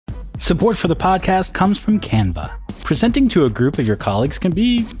Support for the podcast comes from Canva. Presenting to a group of your colleagues can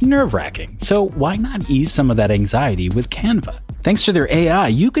be nerve-wracking, so why not ease some of that anxiety with Canva? Thanks to their AI,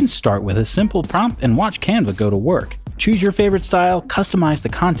 you can start with a simple prompt and watch Canva go to work. Choose your favorite style, customize the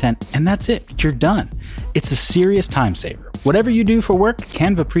content, and that's it. You're done. It's a serious time saver. Whatever you do for work,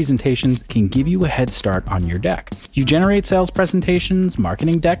 Canva presentations can give you a head start on your deck. You generate sales presentations,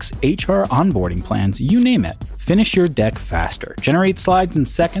 marketing decks, HR onboarding plans, you name it. Finish your deck faster. Generate slides in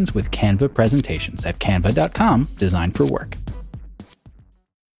seconds with Canva presentations at canva.com, designed for work.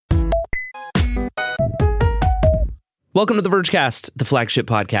 Welcome to the Vergecast, the flagship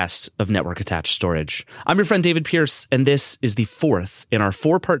podcast of Network Attached Storage. I'm your friend David Pierce, and this is the fourth in our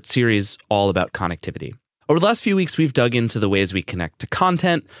four-part series all about connectivity. Over the last few weeks, we've dug into the ways we connect to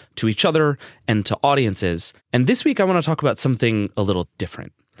content, to each other, and to audiences. And this week, I want to talk about something a little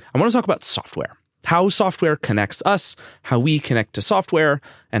different. I want to talk about software. How software connects us, how we connect to software,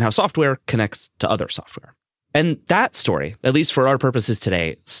 and how software connects to other software. And that story, at least for our purposes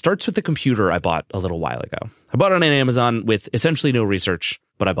today, starts with the computer I bought a little while ago. I bought it on Amazon with essentially no research,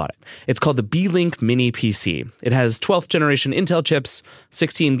 but I bought it. It's called the Beelink Mini PC. It has 12th generation Intel chips,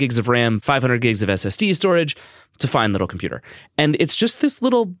 16 gigs of RAM, 500 gigs of SSD storage. It's a fine little computer. And it's just this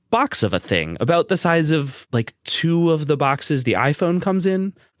little box of a thing, about the size of like two of the boxes the iPhone comes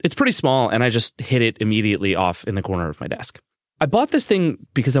in. It's pretty small, and I just hid it immediately off in the corner of my desk. I bought this thing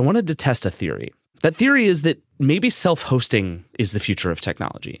because I wanted to test a theory. That theory is that maybe self-hosting is the future of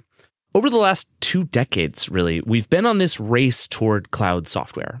technology. Over the last 2 decades, really, we've been on this race toward cloud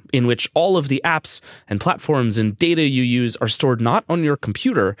software, in which all of the apps and platforms and data you use are stored not on your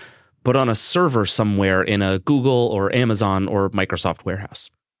computer, but on a server somewhere in a Google or Amazon or Microsoft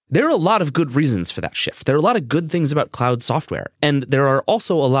warehouse. There are a lot of good reasons for that shift. There are a lot of good things about cloud software, and there are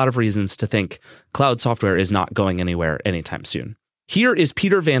also a lot of reasons to think cloud software is not going anywhere anytime soon. Here is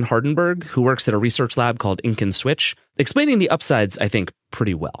Peter Van Hardenberg, who works at a research lab called Ink and Switch, explaining the upsides, I think,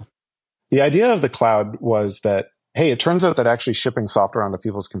 pretty well. The idea of the cloud was that, hey, it turns out that actually shipping software onto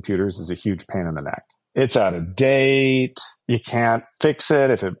people's computers is a huge pain in the neck. It's out of date. You can't fix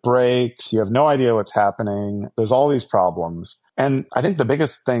it if it breaks. You have no idea what's happening. There's all these problems. And I think the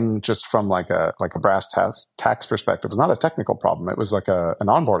biggest thing, just from like a brass tacks perspective, was not a technical problem. It was like an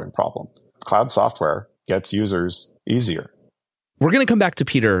onboarding problem. Cloud software gets users easier. We're going to come back to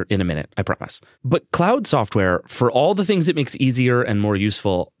Peter in a minute, I promise. But cloud software, for all the things it makes easier and more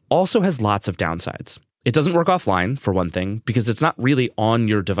useful, also has lots of downsides. It doesn't work offline, for one thing, because it's not really on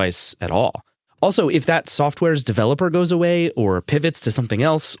your device at all. Also, if that software's developer goes away or pivots to something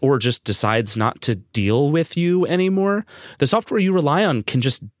else or just decides not to deal with you anymore, the software you rely on can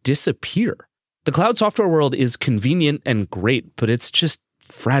just disappear. The cloud software world is convenient and great, but it's just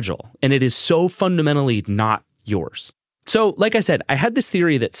fragile, and it is so fundamentally not yours. So, like I said, I had this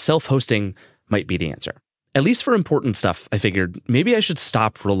theory that self-hosting might be the answer. At least for important stuff, I figured maybe I should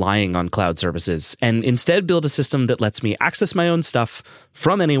stop relying on cloud services and instead build a system that lets me access my own stuff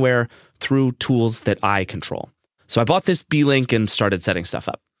from anywhere through tools that I control. So I bought this Beelink and started setting stuff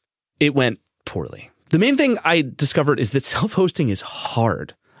up. It went poorly. The main thing I discovered is that self-hosting is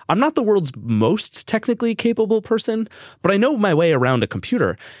hard. I'm not the world's most technically capable person, but I know my way around a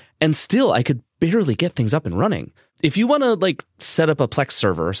computer, and still I could barely get things up and running. If you want to set up a Plex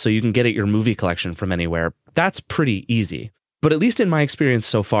server so you can get at your movie collection from anywhere, that's pretty easy. But at least in my experience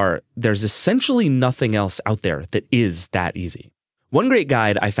so far, there's essentially nothing else out there that is that easy. One great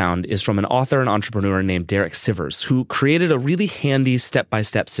guide I found is from an author and entrepreneur named Derek Sivers, who created a really handy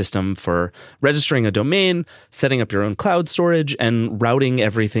step-by-step system for registering a domain, setting up your own cloud storage, and routing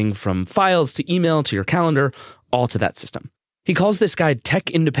everything from files to email to your calendar, all to that system. He calls this guide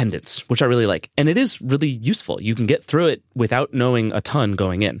Tech Independence, which I really like, and it is really useful. You can get through it without knowing a ton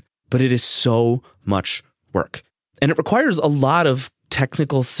going in, but it is so much work. And it requires a lot of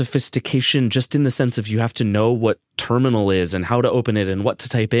technical sophistication, just in the sense of you have to know what terminal is and how to open it and what to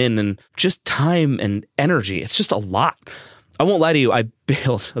type in, and just time and energy. It's just a lot. I won't lie to you, I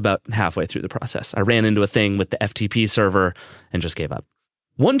bailed about halfway through the process. I ran into a thing with the FTP server and just gave up.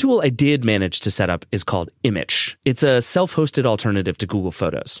 One tool I did manage to set up is called Immich. It's a self-hosted alternative to Google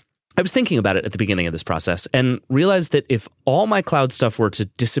Photos. I was thinking about it at the beginning of this process and realized that if all my cloud stuff were to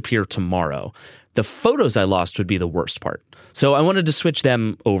disappear tomorrow, the photos I lost would be the worst part. So I wanted to switch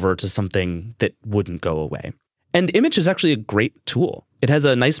them over to something that wouldn't go away. And Immich is actually a great tool. It has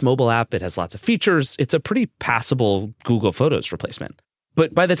a nice mobile app. It has lots of features. It's a pretty passable Google Photos replacement.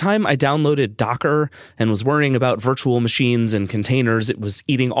 But by the time I downloaded Docker and was worrying about virtual machines and containers, it was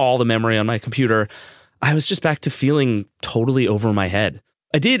eating all the memory on my computer, I was just back to feeling totally over my head.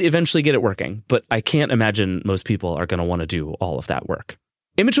 I did eventually get it working, but I can't imagine most people are going to want to do all of that work.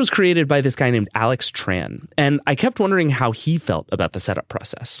 Image was created by this guy named Alex Tran, and I kept wondering how he felt about the setup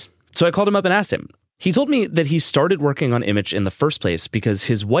process. So I called him up and asked him. He told me that he started working on Image in the first place because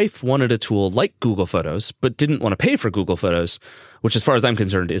his wife wanted a tool like Google Photos, but didn't want to pay for Google Photos, which as far as I'm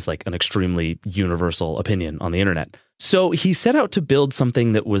concerned is like an extremely universal opinion on the internet. So he set out to build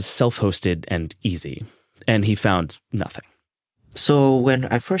something that was self-hosted and easy, and he found nothing. So when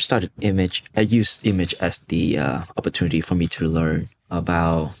I first started Image, I used Image as the opportunity for me to learn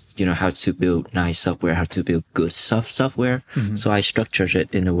about, how to build nice software, how to build good software. Mm-hmm. So I structured it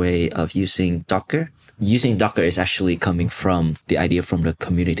in a way of using Docker. Using Docker is actually coming from the idea from the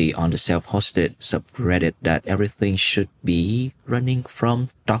community on the self-hosted subreddit that everything should be running from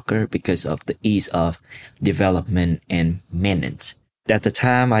Docker because of the ease of development and maintenance. At the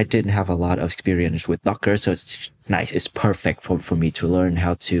time, I didn't have a lot of experience with Docker, so it's nice. It's perfect for me to learn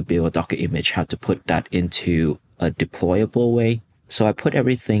how to build a Docker image, how to put that into a deployable way. So I put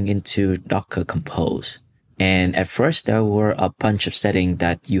everything into Docker Compose. And at first, there were a bunch of settings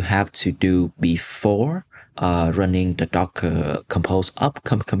that you have to do before running the Docker Compose up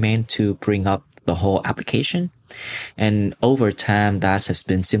command to bring up the whole application. And over time, that has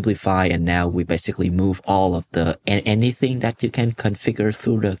been simplified. And now we basically move all of anything that you can configure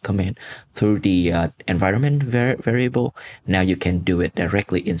through the command, through the environment variable. Now you can do it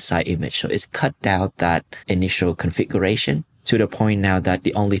directly inside Image. So it's cut down that initial configuration to the point now that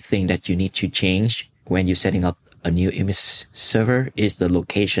the only thing that you need to change when you're setting up a new image server is the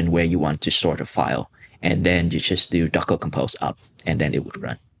location where you want to store the file. And then you just do Docker Compose up and then it would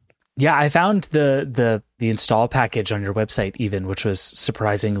run. Yeah, I found the install package on your website even, which was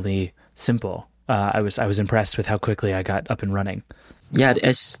surprisingly simple. I was impressed with how quickly I got up and running. Yeah,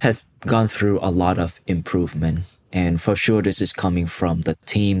 it has gone through a lot of improvement. And for sure, this is coming from the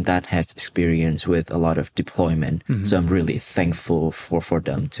team that has experience with a lot of deployment. Mm-hmm. So I'm really thankful for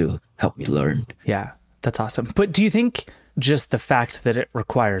them to help me learn. Yeah, that's awesome. But do you think just the fact that it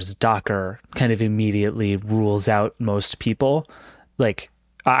requires Docker kind of immediately rules out most people? Like,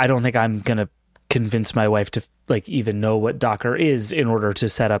 I don't think I'm going to convince my wife to even know what Docker is in order to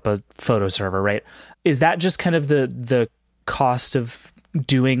set up a photo server, right? Is that just kind of the cost of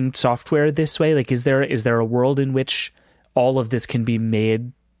doing software this way? Like, is there a world in which all of this can be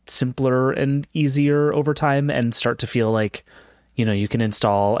made simpler and easier over time and start to feel like, you can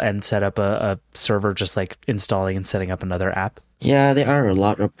install and set up a server just like installing and setting up another app? Yeah, there are a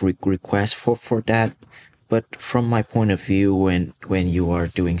lot of requests for that. But from my point of view, when you are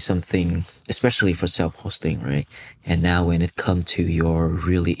doing something, especially for self-hosting, right? And now when it comes to your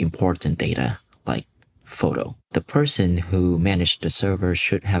really important data, like photo, the person who managed the server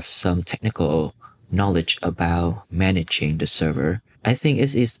should have some technical knowledge about managing the server. I think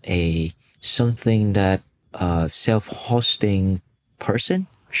it is something that a self-hosting person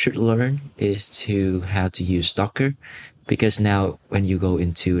should learn is to how to use Docker. Because now when you go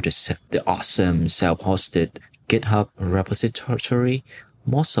into the awesome self-hosted GitHub repository,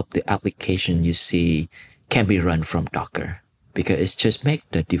 most of the application you see can be run from Docker because it's just make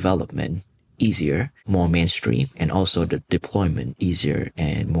the development easier, more mainstream, and also the deployment easier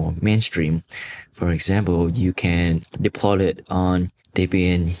and more mainstream. For example, you can deploy it on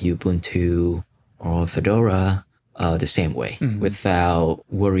Debian, Ubuntu, or Fedora the same way without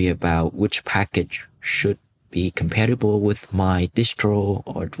worry about which package should be compatible with my distro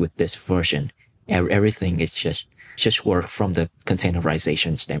or with this version. Everything is just work from the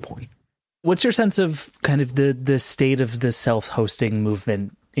containerization standpoint. What's your sense of kind of the state of the self-hosting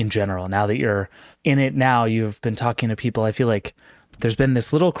movement in general? Now that you're in it now, you've been talking to people. I feel like there's been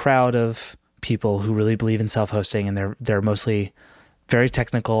this little crowd of people who really believe in self-hosting, and they're mostly very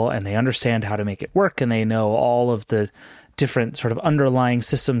technical and they understand how to make it work and they know all of the different sort of underlying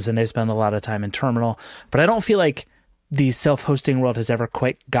systems and they spend a lot of time in terminal. But I don't feel like the self-hosting world has ever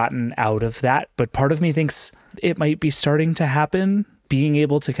quite gotten out of that. But part of me thinks it might be starting to happen. Being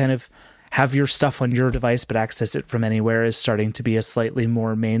able to kind of have your stuff on your device but access it from anywhere is starting to be a slightly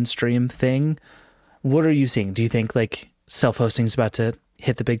more mainstream thing. What are you seeing? Do you think like self-hosting is about to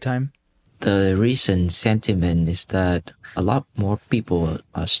hit the big time? The recent sentiment is that a lot more people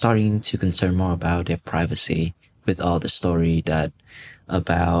are starting to concern more about their privacy with all the story that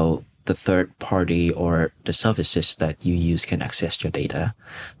about the third party or the services that you use can access your data.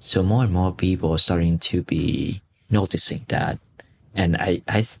 So more and more people are starting to be noticing that. And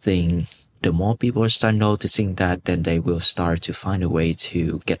I think the more people start noticing that, then they will start to find a way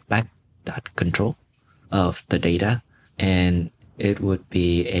to get back that control of the data. And it would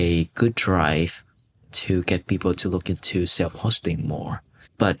be a good drive to get people to look into self-hosting more.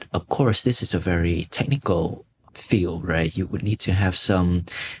 But of course, this is a very technical field, right? You would need to have some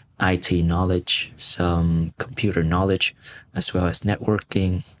IT knowledge, some computer knowledge, as well as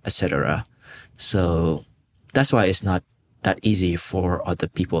networking, etc. So that's why it's not that easy for other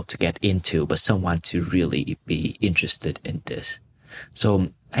people to get into, but someone to really be interested in this. So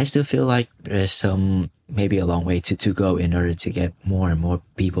I still feel like there's maybe a long way to go in order to get more and more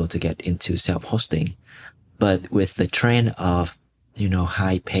people to get into self-hosting. But with the trend of,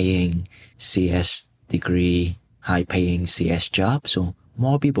 high paying CS degree, high paying CS job, so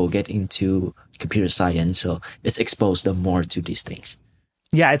more people get into computer science. So it's exposed them more to these things.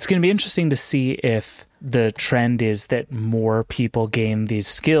 Yeah, it's going to be interesting to see if the trend is that more people gain these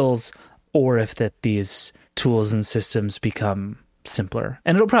skills or if that these tools and systems become simpler.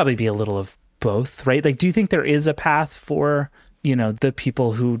 And it'll probably be a little of both, right? Like, do you think there is a path for, the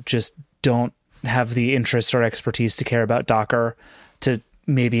people who just don't have the interest or expertise to care about Docker to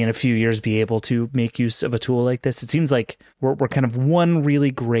maybe in a few years be able to make use of a tool like this? It seems like we're kind of one really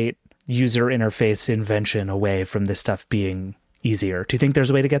great user interface invention away from this stuff being easier. Do you think there's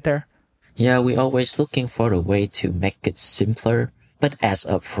a way to get there? Yeah, we're always looking for a way to make it simpler. But as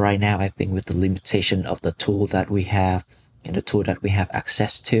of right now, I think with the limitation of the tool that we have and the tool that we have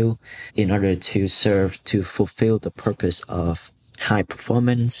access to, in order to fulfill the purpose of high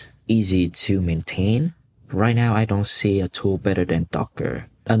performance, easy to maintain, right now I don't see a tool better than Docker,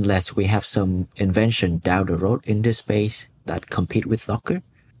 unless we have some invention down the road in this space that compete with Docker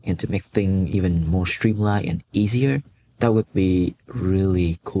and to make things even more streamlined and easier. That would be a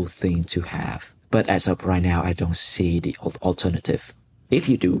really cool thing to have. But as of right now, I don't see the alternative. If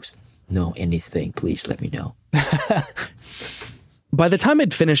you do know anything, please let me know. By the time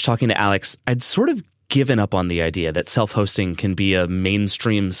I'd finished talking to Alex, I'd sort of given up on the idea that self-hosting can be a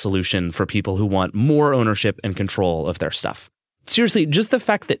mainstream solution for people who want more ownership and control of their stuff. Seriously, just the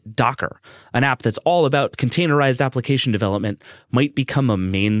fact that Docker, an app that's all about containerized application development, might become a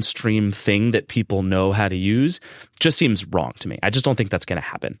mainstream thing that people know how to use, just seems wrong to me. I just don't think that's going to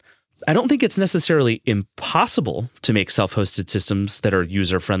happen. I don't think it's necessarily impossible to make self-hosted systems that are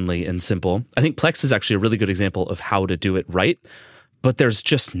user-friendly and simple. I think Plex is actually a really good example of how to do it right, but there's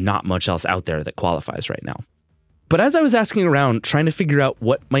just not much else out there that qualifies right now. But as I was asking around, trying to figure out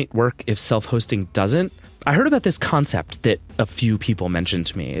what might work if self-hosting doesn't, I heard about this concept that a few people mentioned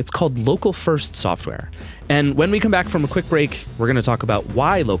to me. It's called local first software. And when we come back from a quick break, we're going to talk about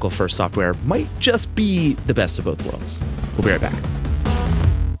why local first software might just be the best of both worlds. We'll be right back.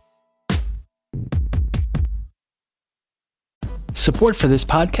 Support for this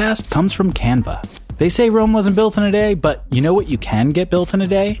podcast comes from Canva. They say Rome wasn't built in a day, but you know what you can get built in a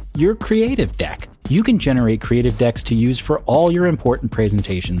day? Your creative deck. You can generate creative decks to use for all your important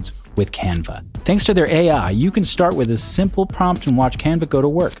presentations with Canva. Thanks to their AI, you can start with a simple prompt and watch Canva go to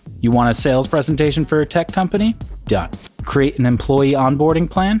work. You want a sales presentation for a tech company? Done. Create an employee onboarding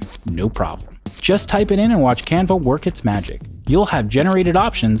plan? No problem. Just type it in and watch Canva work its magic. You'll have generated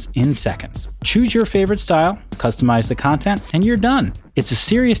options in seconds. Choose your favorite style, customize the content, and you're done. It's a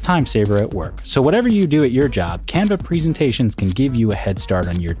serious time saver at work, so whatever you do at your job, Canva presentations can give you a head start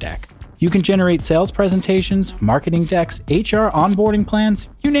on your deck. You can generate sales presentations, marketing decks, HR onboarding plans,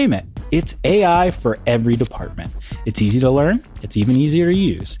 you name it. It's AI for every department. It's easy to learn, it's even easier to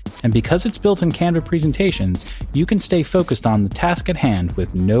use. And because it's built in Canva presentations, you can stay focused on the task at hand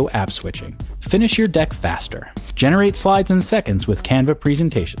with no app switching. Finish your deck faster. Generate slides in seconds with Canva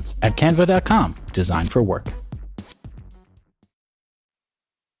presentations at canva.com, designed for work.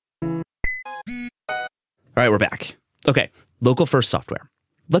 All right, we're back. Okay, local first software.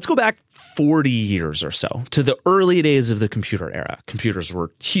 Let's go back 40 years or so to the early days of the computer era. Computers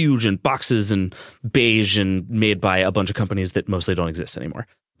were huge in boxes and beige and made by a bunch of companies that mostly don't exist anymore.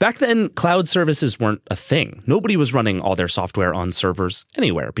 Back then, cloud services weren't a thing. Nobody was running all their software on servers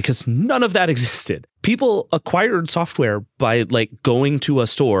anywhere because none of that existed. People acquired software by going to a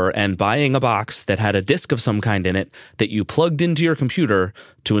store and buying a box that had a disk of some kind in it that you plugged into your computer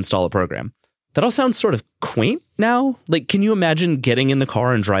to install a program. That all sounds sort of quaint now. Can you imagine getting in the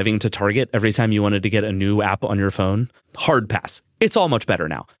car and driving to Target every time you wanted to get a new app on your phone? Hard pass. It's all much better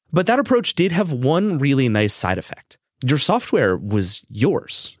now. But that approach did have one really nice side effect. Your software was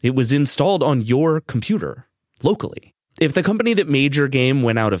yours. It was installed on your computer locally. If the company that made your game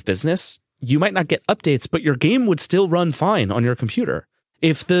went out of business, you might not get updates, but your game would still run fine on your computer.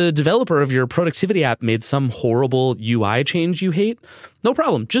 If the developer of your productivity app made some horrible UI change you hate, no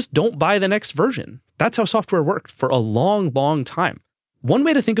problem. Just don't buy the next version. That's how software worked for a long, long time. One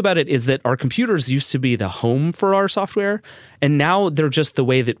way to think about it is that our computers used to be the home for our software, and now they're just the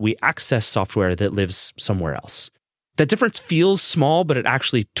way that we access software that lives somewhere else. That difference feels small, but it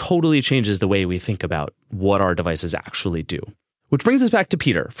actually totally changes the way we think about what our devices actually do. Which brings us back to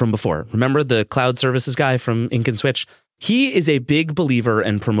Peter from before. Remember the cloud services guy from Ink and Switch? He is a big believer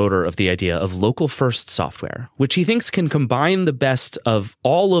and promoter of the idea of local first software, which he thinks can combine the best of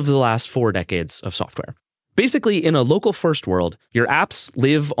all of the last 4 decades of software. Basically, in a local first world, your apps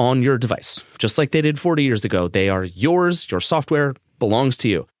live on your device. Just like they did 40 years ago, they are yours, your software belongs to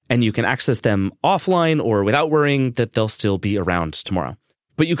you, and you can access them offline or without worrying that they'll still be around tomorrow.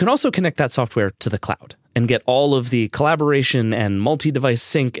 But you can also connect that software to the cloud and get all of the collaboration and multi-device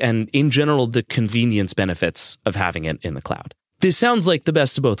sync and, in general, the convenience benefits of having it in the cloud. This sounds like the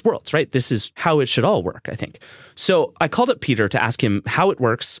best of both worlds, right? This is how it should all work, I think. So I called up Peter to ask him how it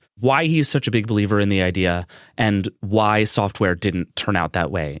works, why he's such a big believer in the idea, and why software didn't turn out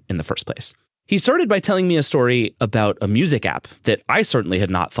that way in the first place. He started by telling me a story about a music app that I certainly had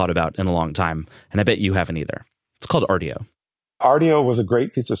not thought about in a long time, and I bet you haven't either. It's called Rdio. Rdio was a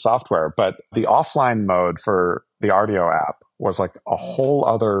great piece of software, but the offline mode for the Rdio app was like a whole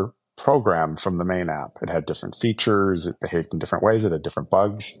other program from the main app. It had different features, it behaved in different ways, it had different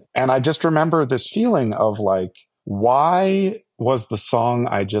bugs. And I just remember this feeling of like, why was the song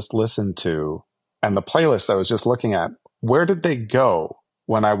I just listened to and the playlist I was just looking at, where did they go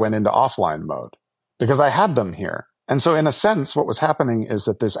when I went into offline mode? Because I had them here. And so in a sense, what was happening is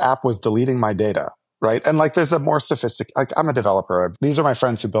that this app was deleting my data. Right. And like there's a more sophisticated, like I'm a developer. These are my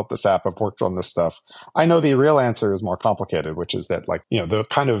friends who built this app. I've worked on this stuff. I know the real answer is more complicated, which is that like, the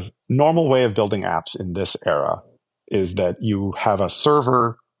kind of normal way of building apps in this era is that you have a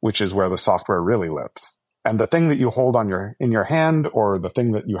server, which is where the software really lives. And the thing that you hold in your hand or the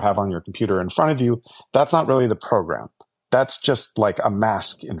thing that you have on your computer in front of you, that's not really the program. That's just like a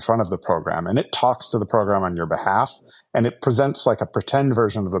mask in front of the program. And it talks to the program on your behalf. And it presents like a pretend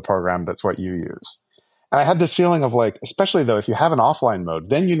version of the program that's what you use. And I had this feeling of like, especially though, if you have an offline mode,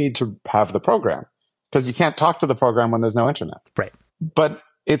 then you need to have the program because you can't talk to the program when there's no internet. Right. But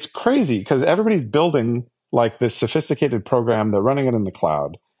it's crazy because everybody's building like this sophisticated program. They're running it in the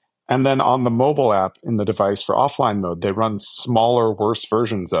cloud. And then on the mobile app in the device for offline mode, they run smaller, worse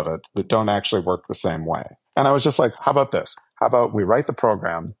versions of it that don't actually work the same way. And I was just like, how about this? How about we write the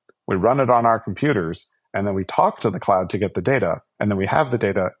program, we run it on our computers, and then we talk to the cloud to get the data. And then we have the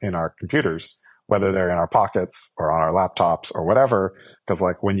data in our computers, whether they're in our pockets or on our laptops or whatever. Because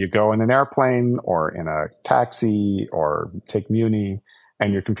like when you go in an airplane or in a taxi or take Muni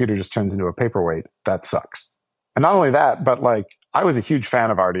and your computer just turns into a paperweight, that sucks. And not only that, but like I was a huge fan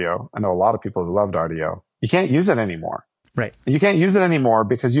of Rdio. I know a lot of people who loved Rdio. You can't use it anymore. Right. You can't use it anymore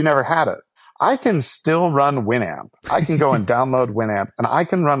because you never had it. I can still run Winamp. I can go and download Winamp and I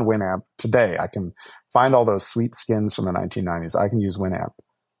can run Winamp today. I can find all those sweet skins from the 1990s. I can use Winamp.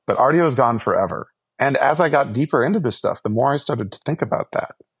 But Rdio is gone forever. And as I got deeper into this stuff, the more I started to think about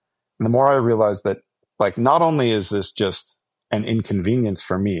that. And the more I realized that, like, not only is this just an inconvenience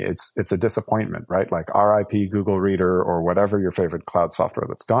for me, it's a disappointment, right? Like RIP Google Reader or whatever your favorite cloud software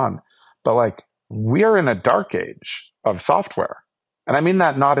that's gone. But like, we are in a dark age of software. And I mean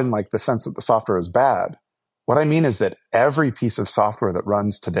that not in like the sense that the software is bad. What I mean is that every piece of software that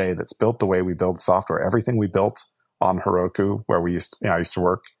runs today that's built the way we build software, everything we built on Heroku, where I used to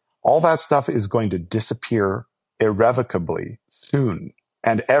work, all that stuff is going to disappear irrevocably soon.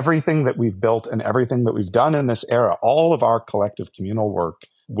 And everything that we've built and everything that we've done in this era, all of our collective communal work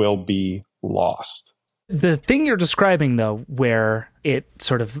will be lost. The thing you're describing, though, where it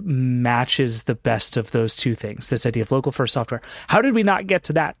sort of matches the best of those two things, this idea of local first software, how did we not get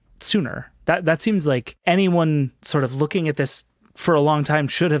to that sooner? That seems like anyone sort of looking at this for a long time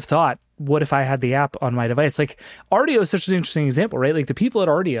should have thought, what if I had the app on my device? Like Rdio is such an interesting example, right? Like the people at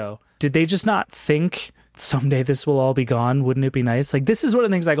Rdio, did they just not think someday this will all be gone? Wouldn't it be nice? Like this is one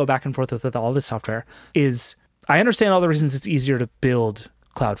of the things I go back and forth with all this software is I understand all the reasons it's easier to build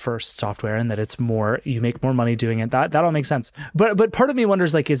cloud first software and that it's more, you make more money doing it. That all makes sense. But part of me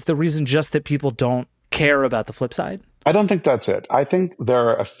wonders, like, is the reason just that people don't care about the flip side? I don't think that's it. I think there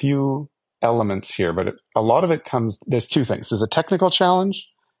are a few elements here, but a lot of it there's two things. There's a technical challenge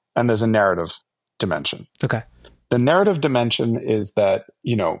and there's a narrative dimension. Okay. The narrative dimension is that,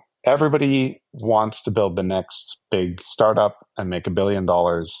 everybody wants to build the next big startup and make $1 billion.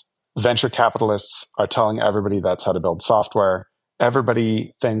 Venture capitalists are telling everybody that's how to build software.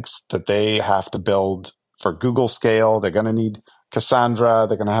 Everybody thinks that they have to build for Google scale. They're going to need Cassandra.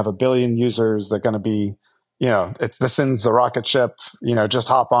 They're going to have 1 billion users. They're going to be, this thing's a rocket ship, just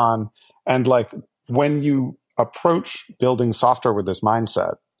hop on. And like when you approach building software with this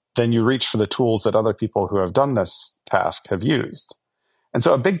mindset, then you reach for the tools that other people who have done this task have used. And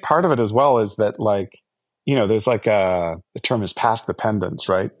so a big part of it as well is that like there's like the term is path dependence,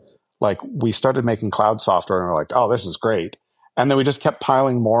 right? Like we started making cloud software and we're like, oh, this is great. And then we just kept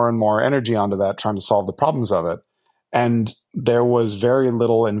piling more and more energy onto that, trying to solve the problems of it. And there was very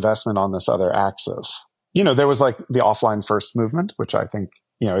little investment on this other axis. There was like the offline first movement, which I think,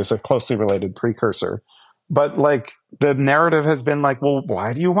 is a closely related precursor. But like the narrative has been like, well,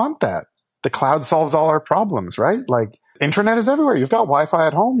 why do you want that? The cloud solves all our problems, right? Like internet is everywhere. You've got Wi-Fi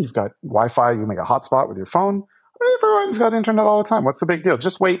at home. You've got Wi-Fi. You make a hotspot with your phone. Everyone's got internet all the time. What's the big deal?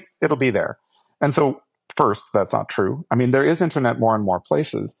 Just wait. It'll be there. And so first, that's not true. I mean, there is internet more and more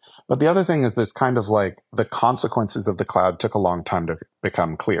places. But the other thing is this kind of like the consequences of the cloud took a long time to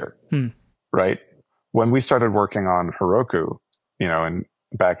become clear, right? When we started working on Heroku, and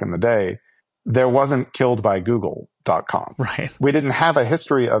back in the day, there wasn't killed by Google.com. Right. We didn't have a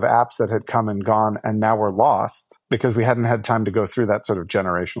history of apps that had come and gone and now were lost because we hadn't had time to go through that sort of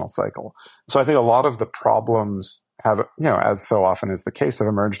generational cycle. So I think a lot of the problems have, as so often is the case, have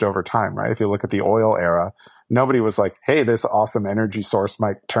emerged over time, right? If you look at the oil era, nobody was like, hey, this awesome energy source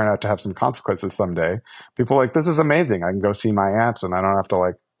might turn out to have some consequences someday. People were like, this is amazing. I can go see my aunt and I don't have to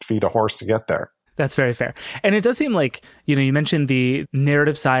like feed a horse to get there. That's very fair. And it does seem like, you mentioned the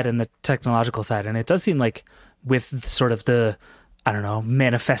narrative side and the technological side. And it does seem like with sort of the,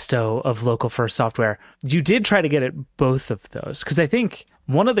 manifesto of local first software, you did try to get at both of those. Because I think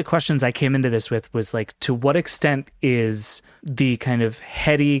one of the questions I came into this with was like, to what extent is the kind of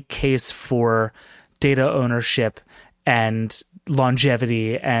heady case for data ownership and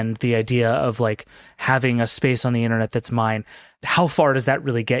longevity and the idea of like having a space on the internet that's mine, how far does that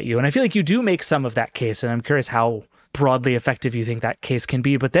really get you? And I feel like you do make some of that case, and I'm curious how broadly effective you think that case can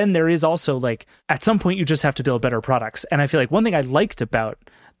be. But then there is also like, at some point you just have to build better products. And I feel like one thing I liked about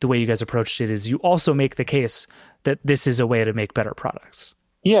the way you guys approached it is you also make the case that this is a way to make better products.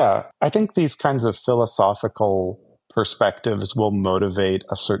 Yeah, I think these kinds of philosophical perspectives will motivate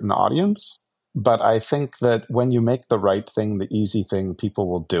a certain audience. But I think that when you make the right thing, the easy thing, people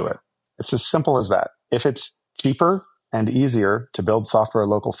will do it. It's as simple as that. If it's cheaper and easier to build software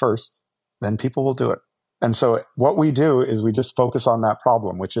local first, then people will do it. And so what we do is we just focus on that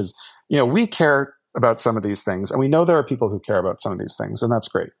problem, which is, we care about some of these things, and we know there are people who care about some of these things, and that's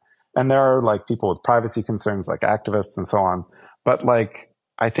great. And there are like people with privacy concerns, like activists and so on. But like,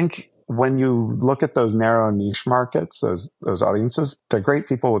 I think when you look at those narrow niche markets, those audiences, they're great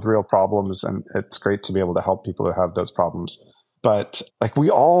people with real problems, and it's great to be able to help people who have those problems. But like,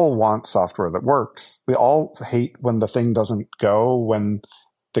 we all want software that works. We all hate when the thing doesn't go, when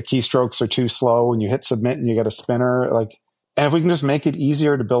the keystrokes are too slow, when you hit submit and you get a spinner. Like, and if we can just make it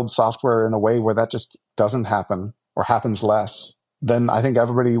easier to build software in a way where that just doesn't happen or happens less, then I think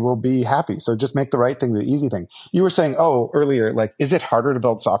everybody will be happy. So just make the right thing, the easy thing. You were saying, earlier, like, is it harder to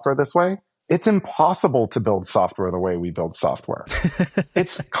build software this way? It's impossible to build software the way we build software.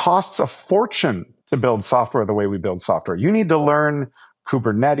 It costs a fortune to build software the way we build software. You need to learn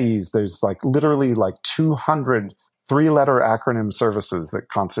Kubernetes. There's like literally like 200 three-letter acronym services that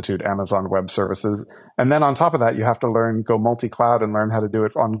constitute Amazon Web Services. And then on top of that, you have to learn, go multi-cloud and learn how to do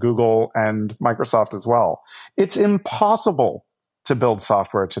it on Google and Microsoft as well. It's impossible to build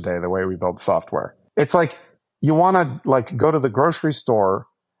software today the way we build software. It's like you want to like go to the grocery store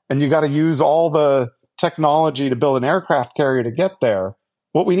and you got to use all the technology to build an aircraft carrier to get there.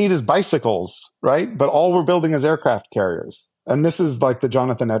 What we need is bicycles, right? But all we're building is aircraft carriers. And this is like the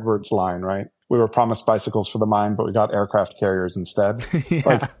Jonathan Edwards line, right? We were promised bicycles for the mind, but we got aircraft carriers instead. Yeah.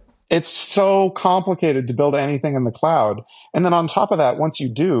 Like, it's so complicated to build anything in the cloud. And then on top of that, once you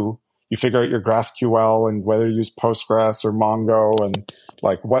do, you figure out your GraphQL and whether you use Postgres or Mongo and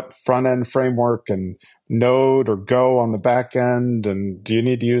like what front end framework and Node or Go on the back end. And do you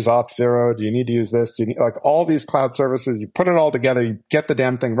need to use Auth0? Do you need to use this? Do you need, like all these cloud services, you put it all together, you get the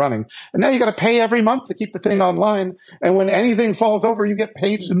damn thing running. And now you got to pay every month to keep the thing online. And when anything falls over, you get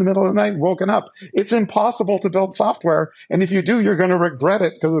paged in the middle of the night, woken up. It's impossible to build software. And if you do, you're going to regret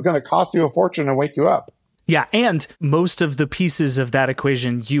it because it's going to cost you a fortune and wake you up. Yeah, and most of the pieces of that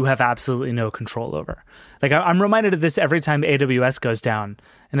equation you have absolutely no control over. Like I'm reminded of this every time AWS goes down,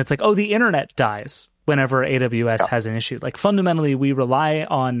 and it's like, oh, the internet dies whenever AWS has an issue. Like fundamentally, we rely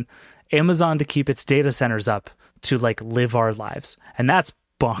on Amazon to keep its data centers up to like live our lives, and that's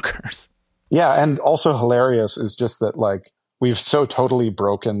bonkers. Yeah, and also hilarious is just that like we've so totally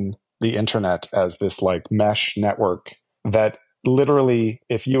broken the internet as this like mesh network that literally,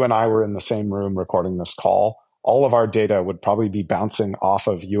 if you and I were in the same room recording this call, all of our data would probably be bouncing off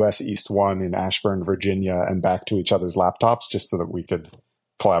of US East 1 in Ashburn, Virginia, and back to each other's laptops just so that we could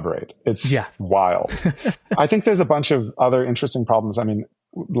collaborate. It's wild. I think there's a bunch of other interesting problems. I mean,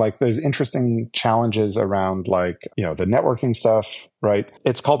 like there's interesting challenges around like, you know, the networking stuff, right?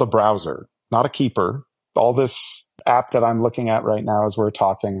 It's called a browser, not a keeper. All this app that I'm looking at right now as we're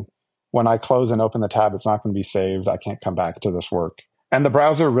talking, when I close and open the tab, it's not going to be saved. I can't come back to this work. And the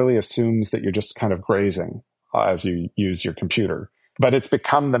browser really assumes that you're just kind of grazing as you use your computer. But it's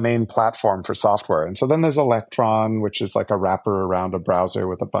become the main platform for software. And so then there's Electron, which is like a wrapper around a browser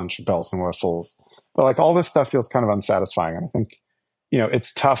with a bunch of bells and whistles. But like all this stuff feels kind of unsatisfying. And I think, you know,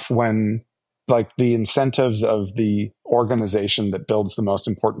 it's tough when like the incentives of the organization that builds the most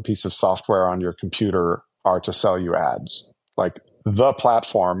important piece of software on your computer are to sell you ads. Like the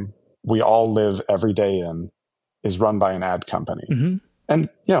platform we all live every day in is run by an ad company. Mm-hmm. And,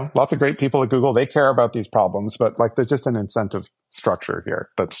 you know, lots of great people at Google, they care about these problems, but like there's just an incentive structure here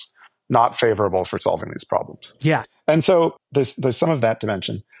that's not favorable for solving these problems. Yeah. And so there's some of that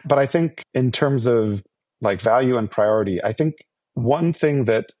dimension. But I think in terms of like value and priority, I think one thing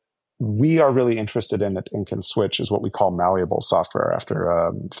that we are really interested in at Ink and Switch is what we call malleable software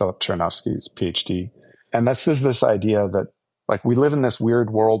after Philip Chernovsky's PhD. And that's this idea that like we live in this weird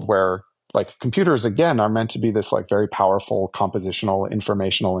world where like computers, again, are meant to be this like very powerful compositional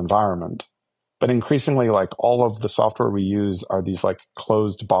informational environment. But increasingly, like all of the software we use are these like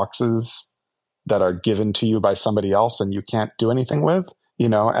closed boxes that are given to you by somebody else and you can't do anything with, you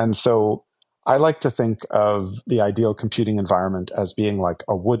know? And so I like to think of the ideal computing environment as being like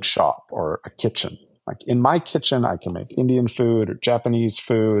a wood shop or a kitchen. Like in my kitchen, I can make Indian food or Japanese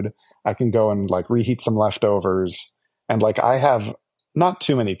food. I can go and like reheat some leftovers. And like I have not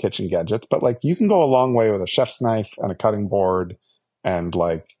too many kitchen gadgets, but like you can go a long way with a chef's knife and a cutting board and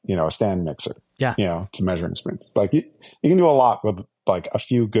like, you know, a stand mixer. Yeah. You know, it's measuring spoons. Like you can do a lot with like a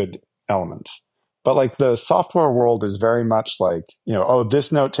few good elements. But like the software world is very much like, you know, oh,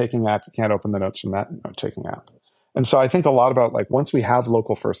 this note-taking app, you can't open the notes from that note-taking app. And so I think a lot about like once we have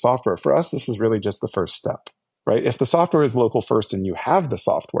local first software, for us, this is really just the first step, right? If the software is local first and you have the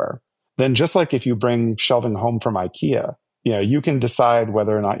software, then just like if you bring shelving home from IKEA, you know, you can decide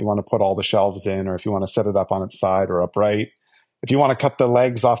whether or not you want to put all the shelves in or if you want to set it up on its side or upright. If you want to cut the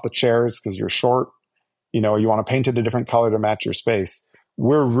legs off the chairs because you're short, you know, or you want to paint it a different color to match your space.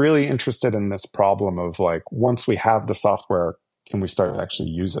 We're really interested in this problem of like, once we have the software, can we start to actually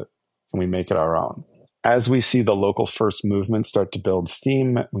use it? Can we make it our own? As we see the local first movement start to build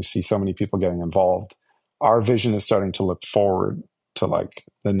steam, we see so many people getting involved. Our vision is starting to look forward to like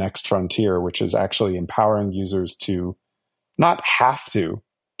the next frontier, which is actually empowering users to not have to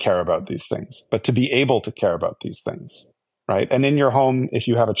care about these things, but to be able to care about these things, right? And in your home, if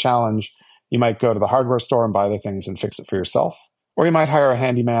you have a challenge, you might go to the hardware store and buy the things and fix it for yourself. Or you might hire a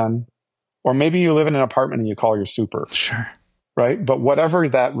handyman, or maybe you live in an apartment and you call your super. Sure. Right? But whatever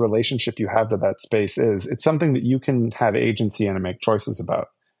that relationship you have to that space is, it's something that you can have agency in and make choices about.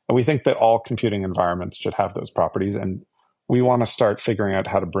 And we think that all computing environments should have those properties. And we want to start figuring out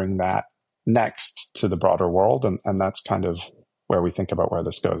how to bring that next to the broader world. And that's kind of where we think about where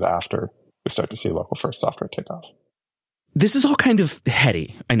this goes after we start to see local first software take off. This is all kind of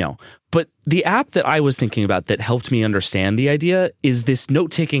heady, I know, but the app that I was thinking about that helped me understand the idea is this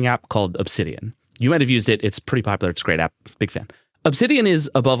note-taking app called Obsidian. You might have used it. It's pretty popular. It's a great app. Big fan. Obsidian is,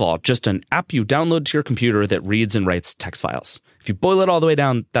 above all, just an app you download to your computer that reads and writes text files. If you boil it all the way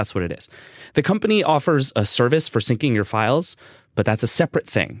down, that's what it is. The company offers a service for syncing your files, but that's a separate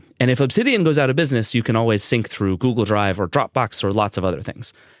thing. And if Obsidian goes out of business, you can always sync through Google Drive or Dropbox or lots of other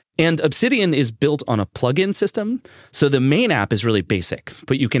things. And Obsidian is built on a plugin system, so the main app is really basic,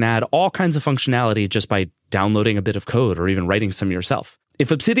 but you can add all kinds of functionality just by downloading a bit of code or even writing some yourself.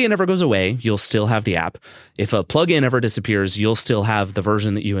 If Obsidian ever goes away, you'll still have the app. If a plugin ever disappears, you'll still have the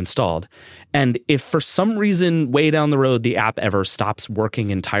version that you installed. And if for some reason way down the road the app ever stops working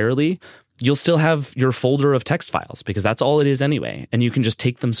entirely, you'll still have your folder of text files because that's all it is anyway, and you can just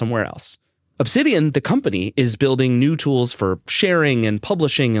take them somewhere else. Obsidian, the company, is building new tools for sharing and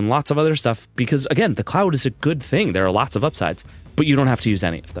publishing and lots of other stuff because, again, the cloud is a good thing. There are lots of upsides, but you don't have to use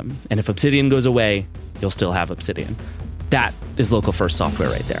any of them. And if Obsidian goes away, you'll still have Obsidian. That is local first software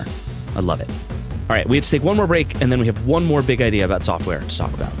right there. I love it. All right, we have to take one more break, and then we have one more big idea about software to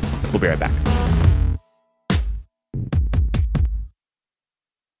talk about. We'll be right back.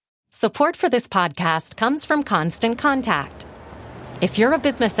 Support for this podcast comes from Constant Contact. If you're a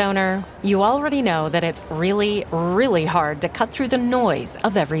business owner, you already know that it's really, really hard to cut through the noise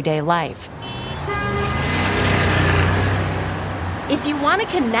of everyday life. If you want to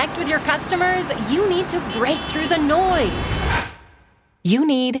connect with your customers, you need to break through the noise. You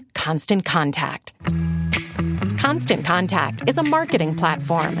need Constant Contact. Constant Contact is a marketing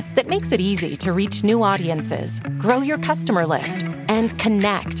platform that makes it easy to reach new audiences, grow your customer list, and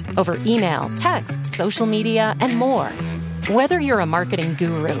connect over email, text, social media, and more. Whether you're a marketing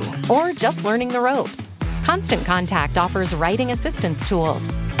guru or just learning the ropes, Constant Contact offers writing assistance tools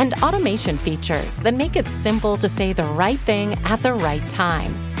and automation features that make it simple to say the right thing at the right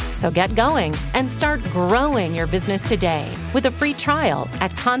time. So get going and start growing your business today with a free trial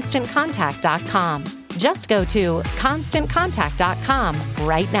at ConstantContact.com. Just go to ConstantContact.com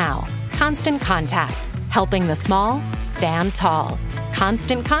right now. Constant Contact, helping the small stand tall.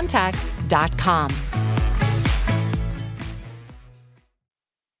 ConstantContact.com.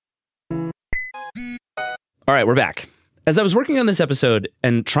 All right, we're back. As I was working on this episode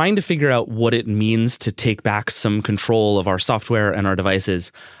and trying to figure out what it means to take back some control of our software and our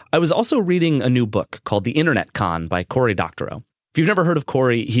devices, I was also reading a new book called The Internet Con by Cory Doctorow. If you've never heard of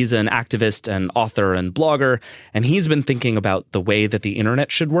Cory, he's an activist and author and blogger, and he's been thinking about the way that the internet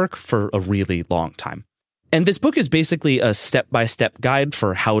should work for a really long time. And this book is basically a step-by-step guide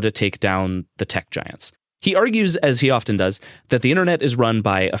for how to take down the tech giants. He argues, as he often does, that the internet is run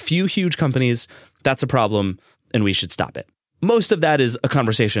by a few huge companies. That's a problem, and we should stop it. Most of that is a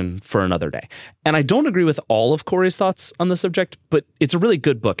conversation for another day. And I don't agree with all of Cory's thoughts on the subject, but it's a really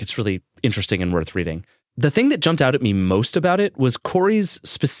good book. It's really interesting and worth reading. The thing that jumped out at me most about it was Cory's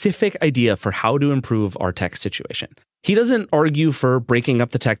specific idea for how to improve our tech situation. He doesn't argue for breaking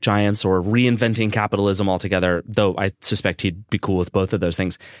up the tech giants or reinventing capitalism altogether, though I suspect he'd be cool with both of those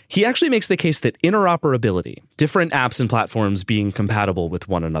things. He actually makes the case that interoperability, different apps and platforms being compatible with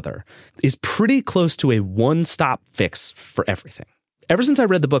one another, is pretty close to a one-stop fix for everything. Ever since I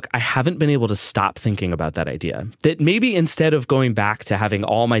read the book, I haven't been able to stop thinking about that idea. That maybe instead of going back to having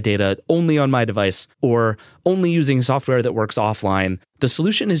all my data only on my device or only using software that works offline, the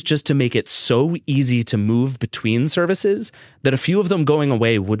solution is just to make it so easy to move between services that a few of them going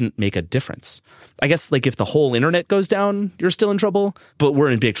away wouldn't make a difference. I guess like if the whole internet goes down, you're still in trouble, but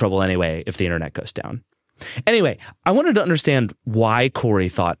we're in big trouble anyway if the internet goes down. Anyway, I wanted to understand why Cory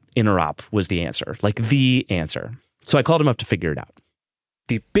thought interop was the answer, like the answer. So I called him up to figure it out.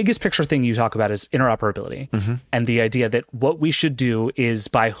 The biggest picture thing you talk about is interoperability, and the idea that what we should do is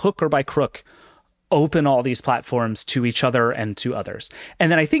by hook or by crook, open all these platforms to each other and to others.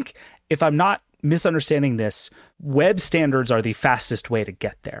 And then I think, if I'm not misunderstanding this, web standards are the fastest way to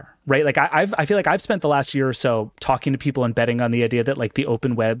get there, right? Like I feel like I've spent the last year or so talking to people and betting on the idea that like the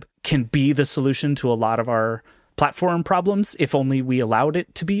open web can be the solution to a lot of our platform problems if only we allowed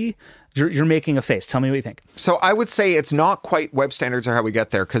it to be. You're making a face. Tell me what you think. So I would say it's not quite web standards are how we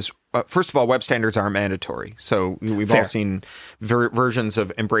get there, because first of all, web standards aren't mandatory. So we've all seen versions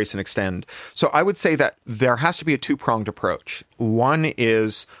of embrace and extend. So I would say that there has to be a two-pronged approach. One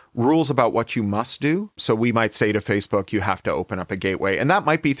is rules about what you must do. So we might say to Facebook, you have to open up a gateway. And that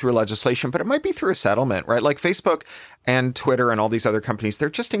might be through legislation, but it might be through a settlement, right? Like Facebook and Twitter and all these other companies, they're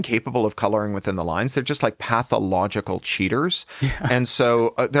just incapable of coloring within the lines. They're just like pathological cheaters. Yeah. And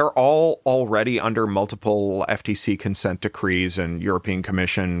so they're all already under multiple FTC consent decrees and European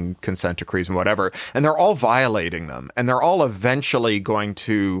Commission consent decrees and whatever. And they're all violating them. And they're all eventually going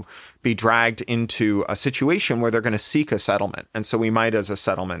to be dragged into a situation where they're going to seek a settlement. And so we might, as a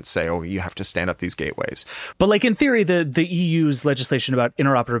settlement, say, oh, you have to stand up these gateways. But like in theory, the EU's legislation about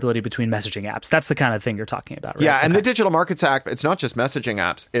interoperability between messaging apps, that's the kind of thing you're talking about, right? Yeah, and the Digital Markets Act, it's not just messaging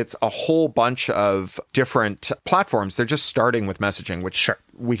apps. It's a whole bunch of different platforms. They're just starting with messaging, which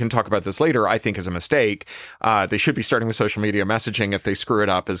we can talk about this later, I think is a mistake. They should be starting with social media messaging. If they screw it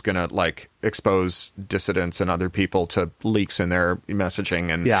up, is going to like expose dissidents and other people to leaks in their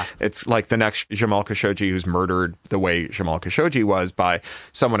messaging. And it's like the next Jamal Khashoggi, who's murdered the way Jamal Khashoggi was by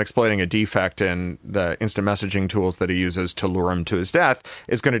someone exploiting a defect in the instant messaging tools that he uses to lure him to his death,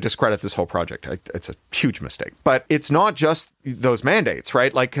 is going to discredit this whole project. It's a huge mistake. But it's not just those mandates,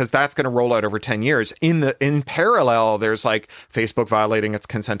 right? Like, because that's going to roll out over 10 years. In parallel, there's like Facebook violating its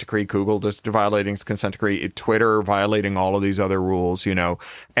consent decree, Google just violating its consent decree, Twitter violating all of these other rules, you know,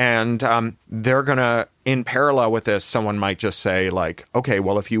 and they're going to, in parallel with this, someone might just say like, okay,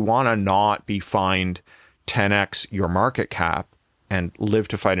 well, if you want to not be fined 10x your market cap and live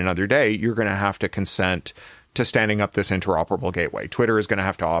to fight another day, you're going to have to consent to standing up this interoperable gateway. Twitter is going to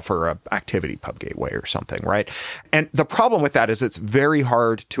have to offer a ActivityPub gateway or something, right? And the problem with that is it's very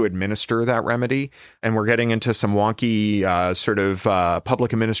hard to administer that remedy. And we're getting into some wonky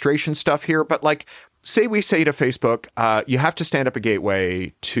public administration stuff here. But like, say we say to Facebook, you have to stand up a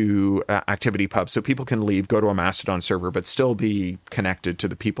gateway to ActivityPub so people can leave, go to a Mastodon server, but still be connected to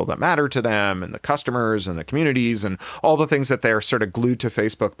the people that matter to them and the customers and the communities and all the things that they're sort of glued to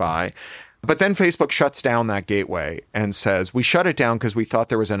Facebook by. But then Facebook shuts down that gateway and says, we shut it down because we thought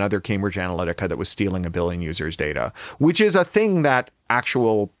there was another Cambridge Analytica that was stealing 1 billion users' data, which is a thing that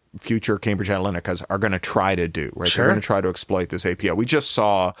actual future Cambridge Analyticas are going to try to do, right? Sure. They're going to try to exploit this API. We just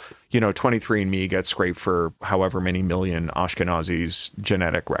saw, 23andMe get scraped for however many million Ashkenazis'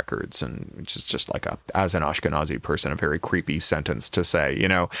 genetic records, and which is just like as an Ashkenazi person, a very creepy sentence to say,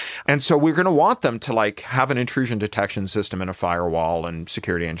 And so we're going to want them to like have an intrusion detection system and a firewall and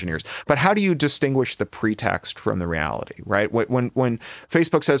security engineers. But how do you distinguish the pretext from the reality, right? When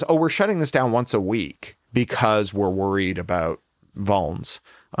Facebook says, oh, we're shutting this down once a week because we're worried about vulns,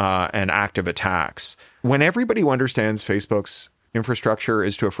 and active attacks. When everybody who understands Facebook's infrastructure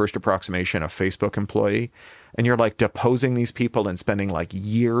is to a first approximation a Facebook employee, and you're like deposing these people and spending like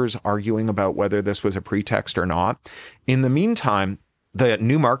years arguing about whether this was a pretext or not. In the meantime, the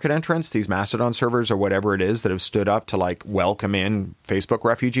new market entrants, these Mastodon servers or whatever it is that have stood up to like welcome in Facebook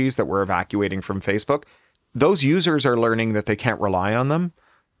refugees that were evacuating from Facebook, those users are learning that they can't rely on them.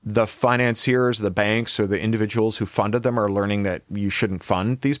 The financiers, the banks, or the individuals who funded them are learning that you shouldn't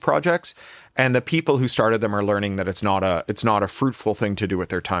fund these projects. And the people who started them are learning that it's not a fruitful thing to do with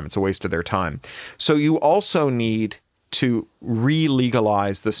their time. It's a waste of their time. So you also need to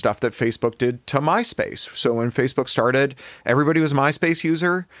re-legalize the stuff that Facebook did to MySpace. So when Facebook started, everybody was a MySpace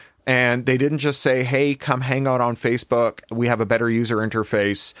user. And they didn't just say, hey, come hang out on Facebook. We have a better user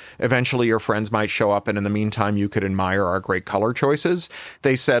interface. Eventually your friends might show up. And in the meantime, you could admire our great color choices.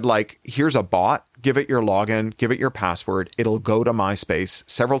 They said, like, here's a bot. Give it your login. Give it your password. It'll go to MySpace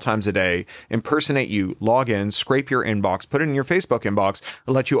several times a day, impersonate you, log in, scrape your inbox, put it in your Facebook inbox,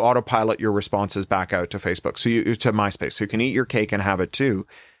 and let you autopilot your responses back out to Facebook, to MySpace. So you can eat your cake and have it too.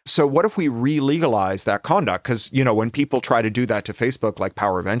 So what if we re-legalize that conduct? Because, when people try to do that to Facebook, like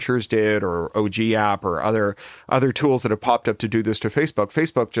Power Ventures did, or OG App, or other tools that have popped up to do this to Facebook,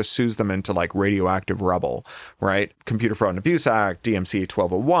 Facebook just sues them into like radioactive rubble, right? Computer Fraud and Abuse Act, DMCA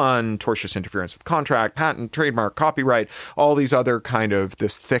 1201, tortious interference with contract, patent, trademark, copyright, all these other kind of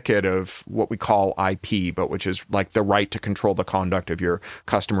this thicket of what we call IP, but which is like the right to control the conduct of your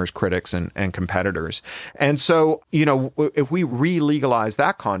customers, critics, and competitors. And so, if we re-legalize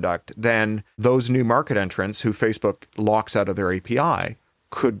that conduct, then those new market entrants who Facebook locks out of their API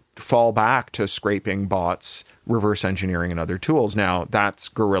could fall back to scraping bots, reverse engineering, and other tools. Now, that's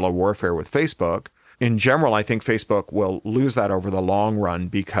guerrilla warfare with Facebook. In general, I think Facebook will lose that over the long run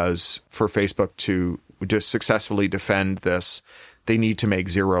because for Facebook to just successfully defend this, they need to make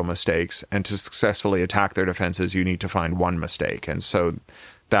 0 mistakes. And to successfully attack their defenses, you need to find 1 mistake. And so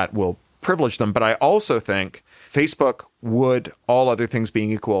that will privilege them. But I also think Facebook would, all other things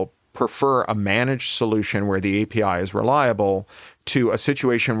being equal, prefer a managed solution where the API is reliable to a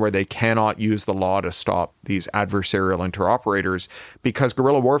situation where they cannot use the law to stop these adversarial interoperators, because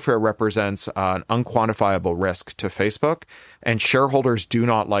guerrilla warfare represents an unquantifiable risk to Facebook, and shareholders do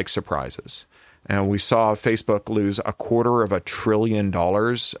not like surprises. And we saw Facebook lose $250 billion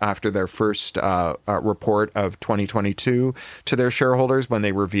after their first report of 2022 to their shareholders when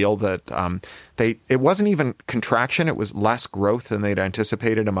they revealed that it wasn't even contraction, it was less growth than they'd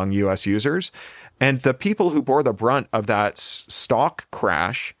anticipated among U.S. users. And the people who bore the brunt of that stock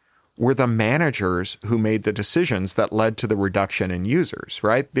crash were the managers who made the decisions that led to the reduction in users,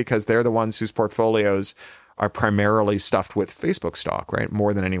 right? Because they're the ones whose portfolios are primarily stuffed with Facebook stock, right?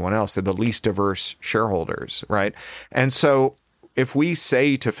 More than anyone else. They're the least diverse shareholders, right? And so if we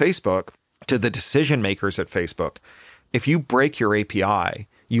say to Facebook, to the decision makers at Facebook, if you break your API,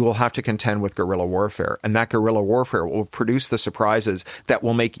 you will have to contend with guerrilla warfare. And that guerrilla warfare will produce the surprises that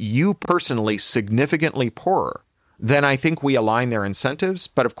will make you personally significantly poorer. Then I think we align their incentives.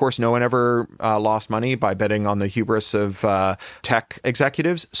 But of course, no one ever lost money by betting on the hubris of tech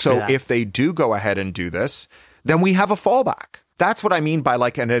executives. So if they do go ahead and do this, then we have a fallback. That's what I mean by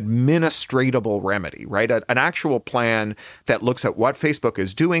like an administratable remedy, right? An actual plan that looks at what Facebook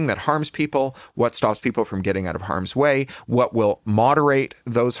is doing that harms people, what stops people from getting out of harm's way, what will moderate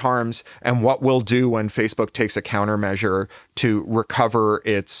those harms, and what will do when Facebook takes a countermeasure to recover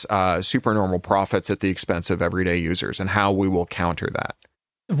its supernormal profits at the expense of everyday users, and how we will counter that.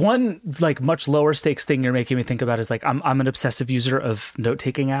 One like much lower stakes thing you're making me think about is like I'm an obsessive user of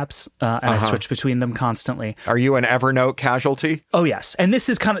note-taking apps, and I switch between them constantly. Are you an Evernote casualty? Oh yes, and this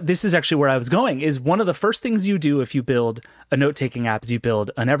is actually where I was going. Is one of the first things you do if you build a note-taking app is you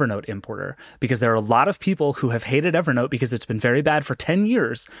build an Evernote importer, because there are a lot of people who have hated Evernote because it's been very bad for 10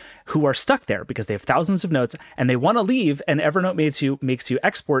 years, who are stuck there because they have thousands of notes and they want to leave, and Evernote makes you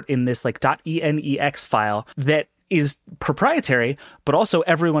export in this like .enex file that is proprietary, but also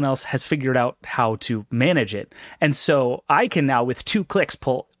everyone else has figured out how to manage it. And so I can now, with 2 clicks,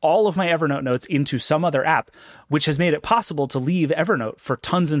 pull all of my Evernote notes into some other app, which has made it possible to leave Evernote for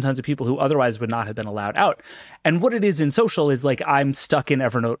tons and tons of people who otherwise would not have been allowed out. And what it is in social is like I'm stuck in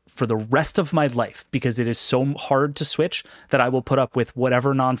Evernote for the rest of my life because it is so hard to switch that I will put up with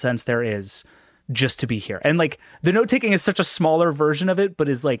whatever nonsense there is just to be here. And like the note taking is such a smaller version of it, but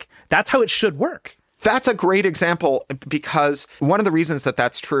is like, that's how it should work. That's a great example because one of the reasons that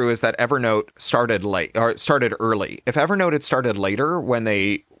that's true is that Evernote started late or started early. If Evernote had started later when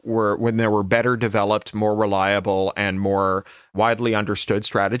there were better developed, more reliable and more widely understood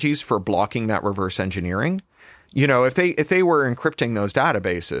strategies for blocking that reverse engineering, you know, if they were encrypting those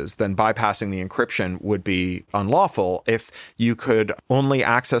databases, then bypassing the encryption would be unlawful. If you could only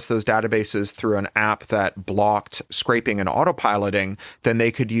access those databases through an app that blocked scraping and autopiloting, then they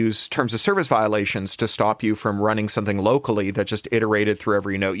could use terms of service violations to stop you from running something locally that just iterated through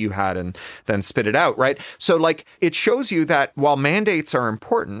every note you had and then spit it out, right? So like it shows you that while mandates are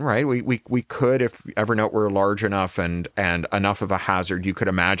important, right? We could, if Evernote were large enough and enough of a hazard, you could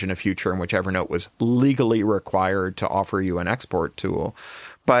imagine a future in which Evernote was legally required to offer you an export tool,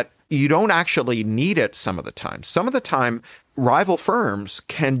 but you don't actually need it some of the time. Some of the time, rival firms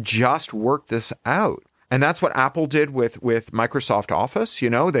can just work this out. And that's what Apple did with Microsoft Office. You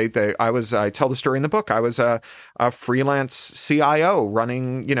know, I tell the story in the book. I was a freelance CIO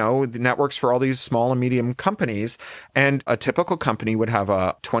running, you know, the networks for all these small and medium companies. And a typical company would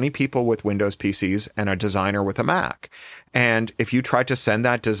have 20 people with Windows PCs and a designer with a Mac. And if you tried to send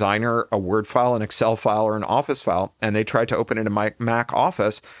that designer a Word file, an Excel file, or an Office file, and they tried to open it in Mac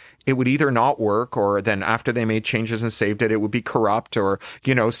Office, it would either not work, or then after they made changes and saved it, it would be corrupt, or,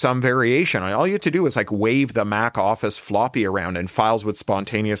 you know, some variation. All you had to do was like wave the Mac Office floppy around and files would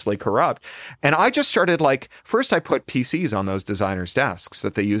spontaneously corrupt. And I just started first I put PCs on those designers' desks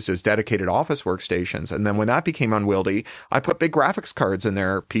that they used as dedicated office workstations. And then when that became unwieldy, I put big graphics cards in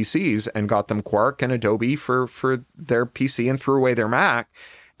their PCs and got them Quark and Adobe for their PC and threw away their Mac.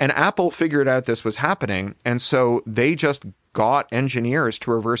 And Apple figured out this was happening. And so they just got engineers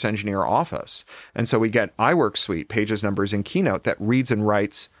to reverse engineer Office. And so we get iWork Suite, Pages, Numbers, and Keynote that reads and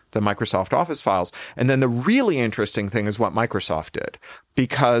writes the Microsoft Office files. And then the really interesting thing is what Microsoft did.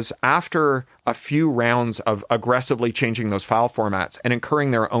 Because after a few rounds of aggressively changing those file formats and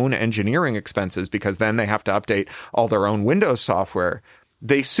incurring their own engineering expenses, because then they have to update all their own Windows software,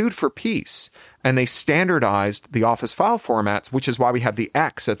 they sued for peace. And they standardized the Office file formats, which is why we have the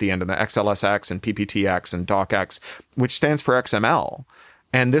X at the end of the XLSX and PPTX and DocX, which stands for XML.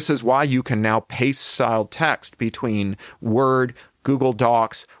 And this is why you can now paste style text between Word, Google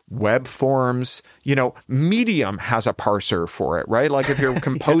Docs, web forms. You know, Medium has a parser for it, right? Like if you're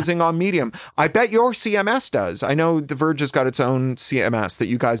composing on Medium, I bet your CMS does. I know The Verge has got its own CMS that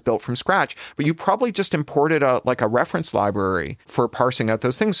you guys built from scratch, but you probably just imported a reference library for parsing out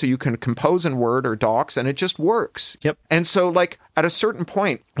those things so you can compose in Word or Docs and it just works. Yep. And so like at a certain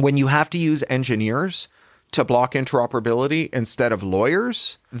point, when you have to use engineers to block interoperability instead of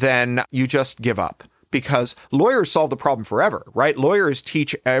lawyers, then you just give up. Because lawyers solve the problem forever, right? Lawyers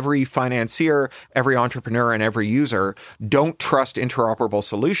teach every financier, every entrepreneur, and every user, don't trust interoperable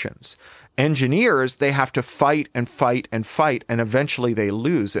solutions. Engineers, they have to fight and fight and fight, and eventually they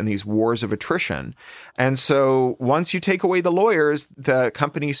lose in these wars of attrition. And so once you take away the lawyers, the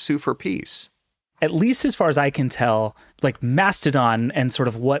companies sue for peace. At least as far as I can tell, like Mastodon and sort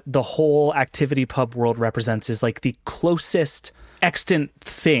of what the whole ActivityPub world represents is like the closest extant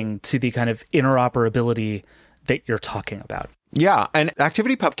thing to the kind of interoperability that you're talking about. Yeah, and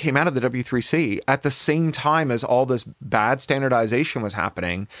ActivityPub came out of the W3C at the same time as all this bad standardization was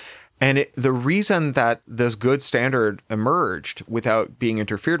happening. And the reason that this good standard emerged without being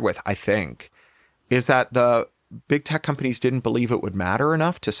interfered with, I think, is that the big tech companies didn't believe it would matter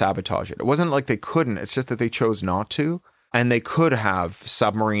enough to sabotage it. It wasn't like they couldn't, it's just that they chose not to. And they could have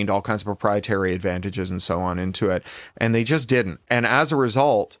submarined all kinds of proprietary advantages and so on into it. And they just didn't. And as a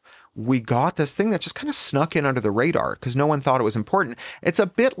result, we got this thing that just kind of snuck in under the radar because no one thought it was important. It's a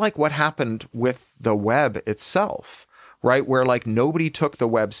bit like what happened with the web itself, right? Where like nobody took the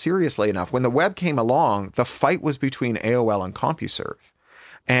web seriously enough. When the web came along, the fight was between AOL and CompuServe.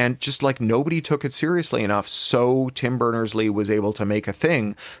 And just like nobody took it seriously enough, so Tim Berners-Lee was able to make a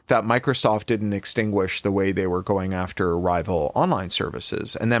thing that Microsoft didn't extinguish the way they were going after rival online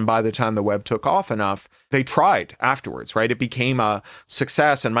services. And then by the time the web took off enough, they tried afterwards, right? It became a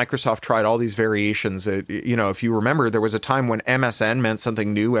success and Microsoft tried all these variations. You know, if you remember, there was a time when MSN meant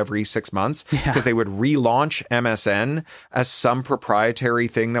something new every 6 months because they would relaunch MSN as some proprietary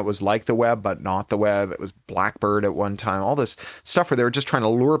thing that was like the web, but not the web. It was Blackbird at one time, all this stuff where they were just trying to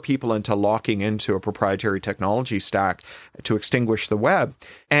lure people into locking into a proprietary technology stack to extinguish the web.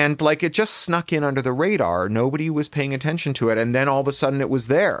 And like it just snuck in under the radar. Nobody was paying attention to it. And then all of a sudden it was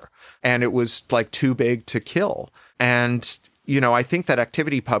there and it was like too big to kill. And, I think that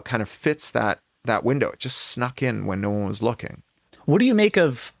ActivityPub kind of fits that window. It just snuck in when no one was looking. What do you make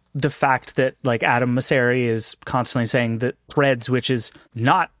of the fact that like Adam Mosseri is constantly saying that Threads, which is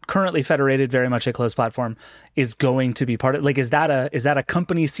not currently federated, very much a closed platform, is going to be part of, like, is that a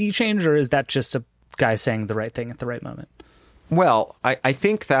company sea change, or is that just a guy saying the right thing at the right moment? Well, I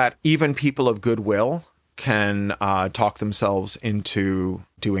think that even people of goodwill can talk themselves into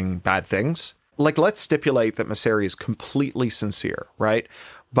doing bad things. Like, let's stipulate that Mosseri is completely sincere, right?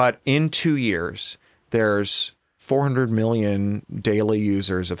 But in 2 years, there's 400 million daily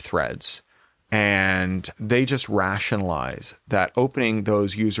users of Threads. And they just rationalize that opening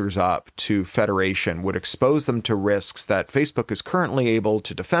those users up to federation would expose them to risks that Facebook is currently able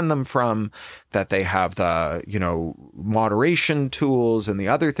to defend them from, that they have the, moderation tools and the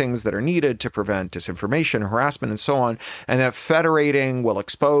other things that are needed to prevent disinformation, harassment, and so on. And that federating will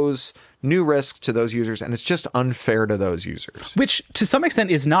expose new risks to those users. And it's just unfair to those users. Which to some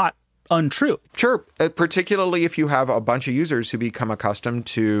extent is not untrue. Sure. Particularly if you have a bunch of users who become accustomed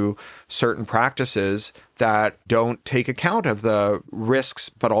to certain practices that don't take account of the risks,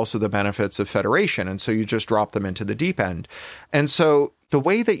 but also the benefits of federation. And so you just drop them into the deep end. And so the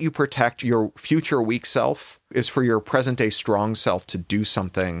way that you protect your future weak self is for your present day strong self to do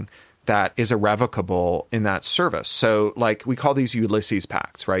something that is irrevocable in that service. So like we call these Ulysses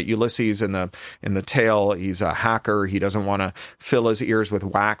pacts, right? Ulysses in the tale, he's a hacker. He doesn't want to fill his ears with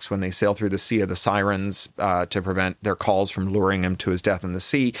wax when they sail through the sea of the sirens to prevent their calls from luring him to his death in the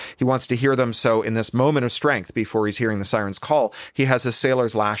sea. He wants to hear them. So in this moment of strength, before he's hearing the sirens call, he has his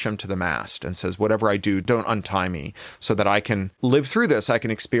sailors lash him to the mast and says, whatever I do, don't untie me, so that I can live through this. I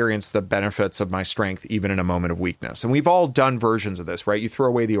can experience the benefits of my strength even in a moment of weakness. And we've all done versions of this, right? You throw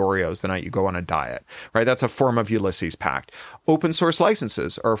away the Oreos the night you go on a diet, right? That's a form of Ulysses Pact. Open source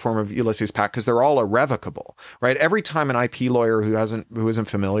licenses are a form of Ulysses Pact because they're all irrevocable, right? Every time an IP lawyer who isn't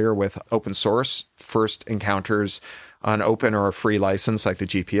familiar with open source first encounters an open or a free license like the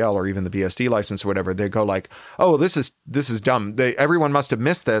GPL or even the BSD license or whatever, they go like, oh, this is dumb. Everyone must have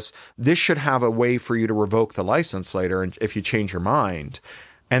missed this. This should have a way for you to revoke the license later and if you change your mind.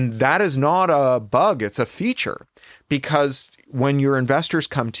 And that is not a bug, it's a feature. Because when your investors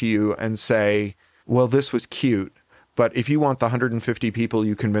come to you and say, well, this was cute, but if you want the 150 people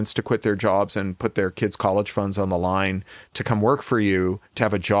you convinced to quit their jobs and put their kids' college funds on the line to come work for you to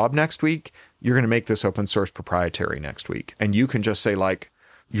have a job next week, you're going to make this open source proprietary next week. And you can just say like,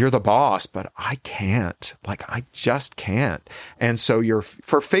 you're the boss, but I can't. Like, I just can't. And so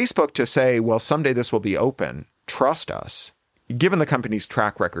for Facebook to say, well, someday this will be open, trust us, given the company's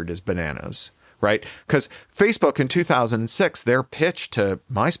track record is bananas. Right? Because Facebook in 2006, their pitch to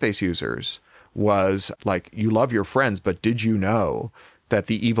MySpace users was like, you love your friends, but did you know that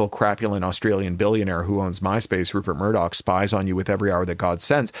the evil, crapulent Australian billionaire who owns MySpace, Rupert Murdoch, spies on you with every hour that God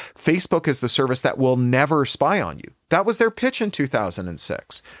sends? Facebook is the service that will never spy on you. That was their pitch in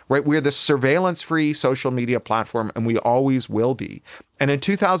 2006, right? We're the surveillance-free social media platform, and we always will be. And in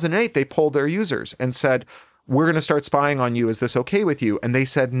 2008, they polled their users and said, we're going to start spying on you. Is this okay with you? And they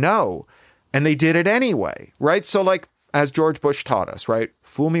said no. And they did it anyway, right? So like, as George Bush taught us, right?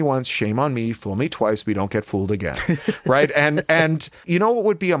 Fool me once, shame on me. Fool me twice, we don't get fooled again, right? And you know what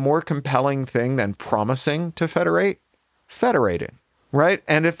would be a more compelling thing than promising to federate? Federating, right?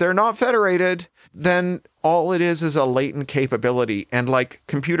 And if they're not federated, then all it is a latent capability. And like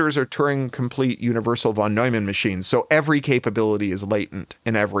computers are Turing complete universal von Neumann machines. So every capability is latent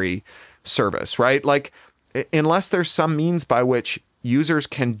in every service, right? Like unless there's some means by which users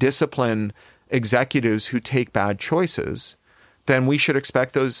can discipline executives who take bad choices, then we should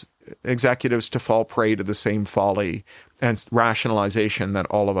expect those executives to fall prey to the same folly and rationalization that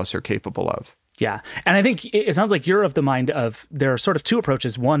all of us are capable of. Yeah. And I think it sounds like you're of the mind of there are sort of two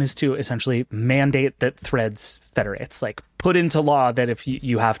approaches. One is to essentially mandate that Threads federates, like put into law that if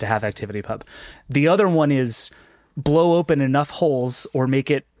you have to have ActivityPub. The other one is blow open enough holes or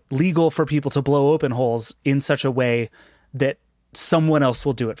make it legal for people to blow open holes in such a way that someone else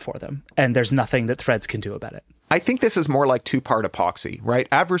will do it for them. And there's nothing that Threads can do about it. I think this is more like two-part epoxy, right?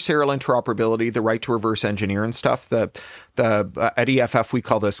 Adversarial interoperability, the right to reverse engineer and stuff. At EFF, we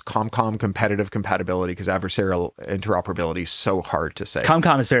call this ComCom competitive compatibility because adversarial interoperability is so hard to say.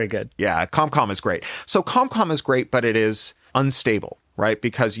 ComCom is very good. Yeah, ComCom is great. So ComCom is great, but it is unstable, right?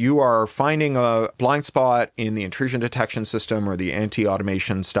 Because you are finding a blind spot in the intrusion detection system or the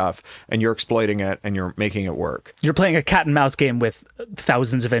anti-automation stuff, and you're exploiting it and you're making it work. You're playing a cat and mouse game with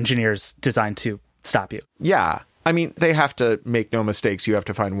thousands of engineers designed to stop you. Yeah. I mean, they have to make no mistakes. You have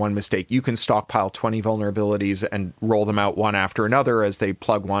to find one mistake. You can stockpile 20 vulnerabilities and roll them out one after another as they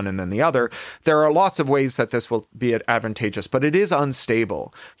plug one and then the other. There are lots of ways that this will be advantageous, but it is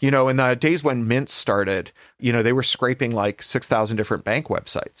unstable. You know, in the days when Mint started, you know, they were scraping like 6,000 different bank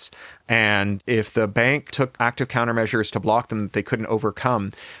websites. And if the bank took active countermeasures to block them that they couldn't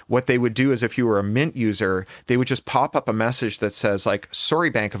overcome, what they would do is if you were a Mint user, they would just pop up a message that says like, sorry,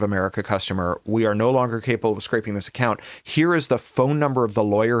 Bank of America customer, we are no longer capable of scraping this account. Here is the phone number of the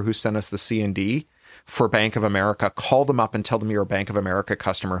lawyer who sent us the C&D for Bank of America. Call them up and tell them you're a Bank of America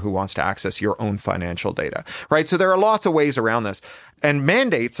customer who wants to access your own financial data, right? So there are lots of ways around this. And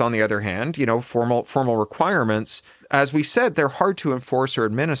mandates, on the other hand, you know, formal requirements, as we said, they're hard to enforce or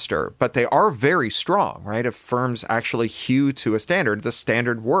administer, but they are very strong, right? If firms actually hew to a standard, the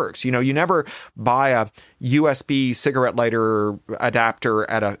standard works. You know, you never buy a USB cigarette lighter adapter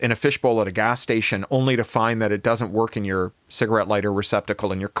in a fishbowl at a gas station only to find that it doesn't work in your cigarette lighter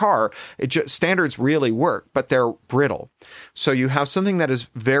receptacle in your car. Standards really work, but they're brittle. So you have something that is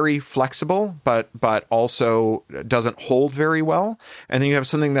very flexible, but also doesn't hold very well. And then you have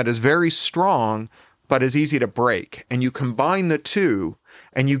something that is very strong, but is easy to break. And you combine the two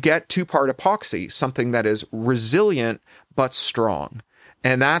and you get two-part epoxy, something that is resilient but strong.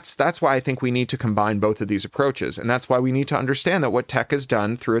 And that's why I think we need to combine both of these approaches. And that's why we need to understand that what tech has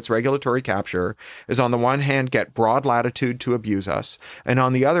done through its regulatory capture is on the one hand, get broad latitude to abuse us, and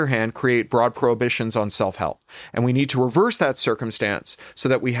on the other hand, create broad prohibitions on self-help. And we need to reverse that circumstance so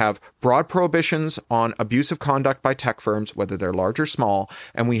that we have broad prohibitions on abusive conduct by tech firms, whether they're large or small,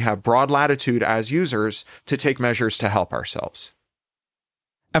 and we have broad latitude as users to take measures to help ourselves.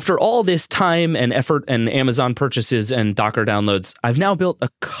 After all this time and effort and Amazon purchases and Docker downloads, I've now built a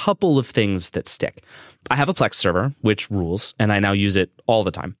couple of things that stick. I have a Plex server, which rules, and I now use it all the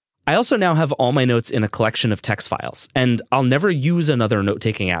time. I also now have all my notes in a collection of text files, and I'll never use another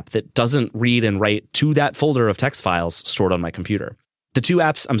note-taking app that doesn't read and write to that folder of text files stored on my computer. The two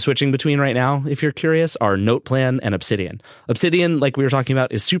apps I'm switching between right now, if you're curious, are Noteplan and Obsidian. Obsidian, like we were talking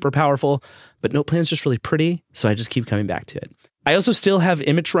about, is super powerful, but Noteplan's just really pretty, so I just keep coming back to it. I also still have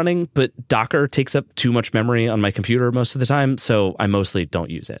Image running, but Docker takes up too much memory on my computer most of the time, so I mostly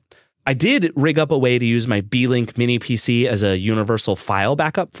don't use it. I did rig up a way to use my Beelink mini PC as a universal file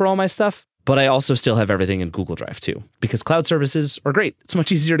backup for all my stuff, but I also still have everything in Google Drive too, because cloud services are great. It's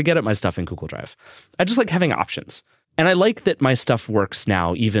much easier to get at my stuff in Google Drive. I just like having options. And I like that my stuff works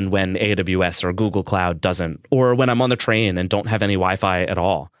now even when AWS or Google Cloud doesn't, or when I'm on the train and don't have any Wi-Fi at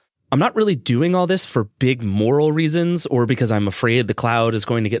all. I'm not really doing all this for big moral reasons, or because I'm afraid the cloud is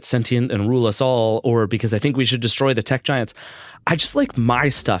going to get sentient and rule us all, or because I think we should destroy the tech giants. I just like my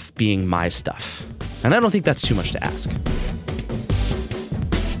stuff being my stuff. And I don't think that's too much to ask.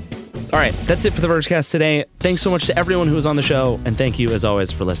 All right, that's it for the Vergecast today. Thanks so much to everyone who was on the show, and thank you, as always,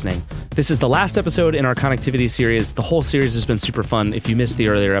 for listening. This is the last episode in our connectivity series. The whole series has been super fun. If you missed the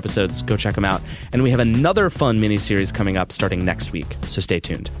earlier episodes, go check them out. And we have another fun mini-series coming up starting next week, so stay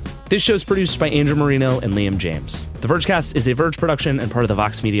tuned. This show is produced by Andrew Marino and Liam James. The Vergecast is a Verge production and part of the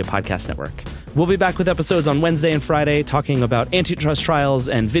Vox Media Podcast Network. We'll be back with episodes on Wednesday and Friday talking about antitrust trials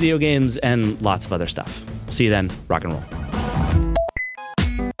and video games and lots of other stuff. See you then. Rock and roll.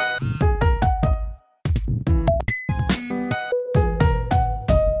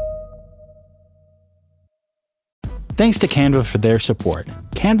 Thanks to Canva for their support.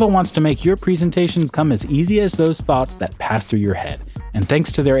 Canva wants to make your presentations come as easy as those thoughts that pass through your head. And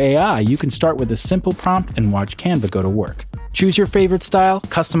thanks to their AI, you can start with a simple prompt and watch Canva go to work. Choose your favorite style,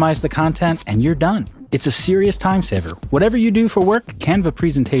 customize the content, and you're done. It's a serious time saver. Whatever you do for work, Canva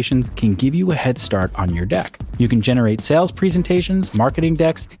presentations can give you a head start on your deck. You can generate sales presentations, marketing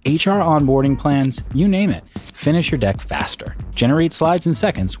decks, HR onboarding plans, you name it. Finish your deck faster. Generate slides in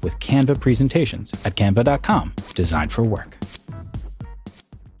seconds with Canva presentations at canva.com, designed for work.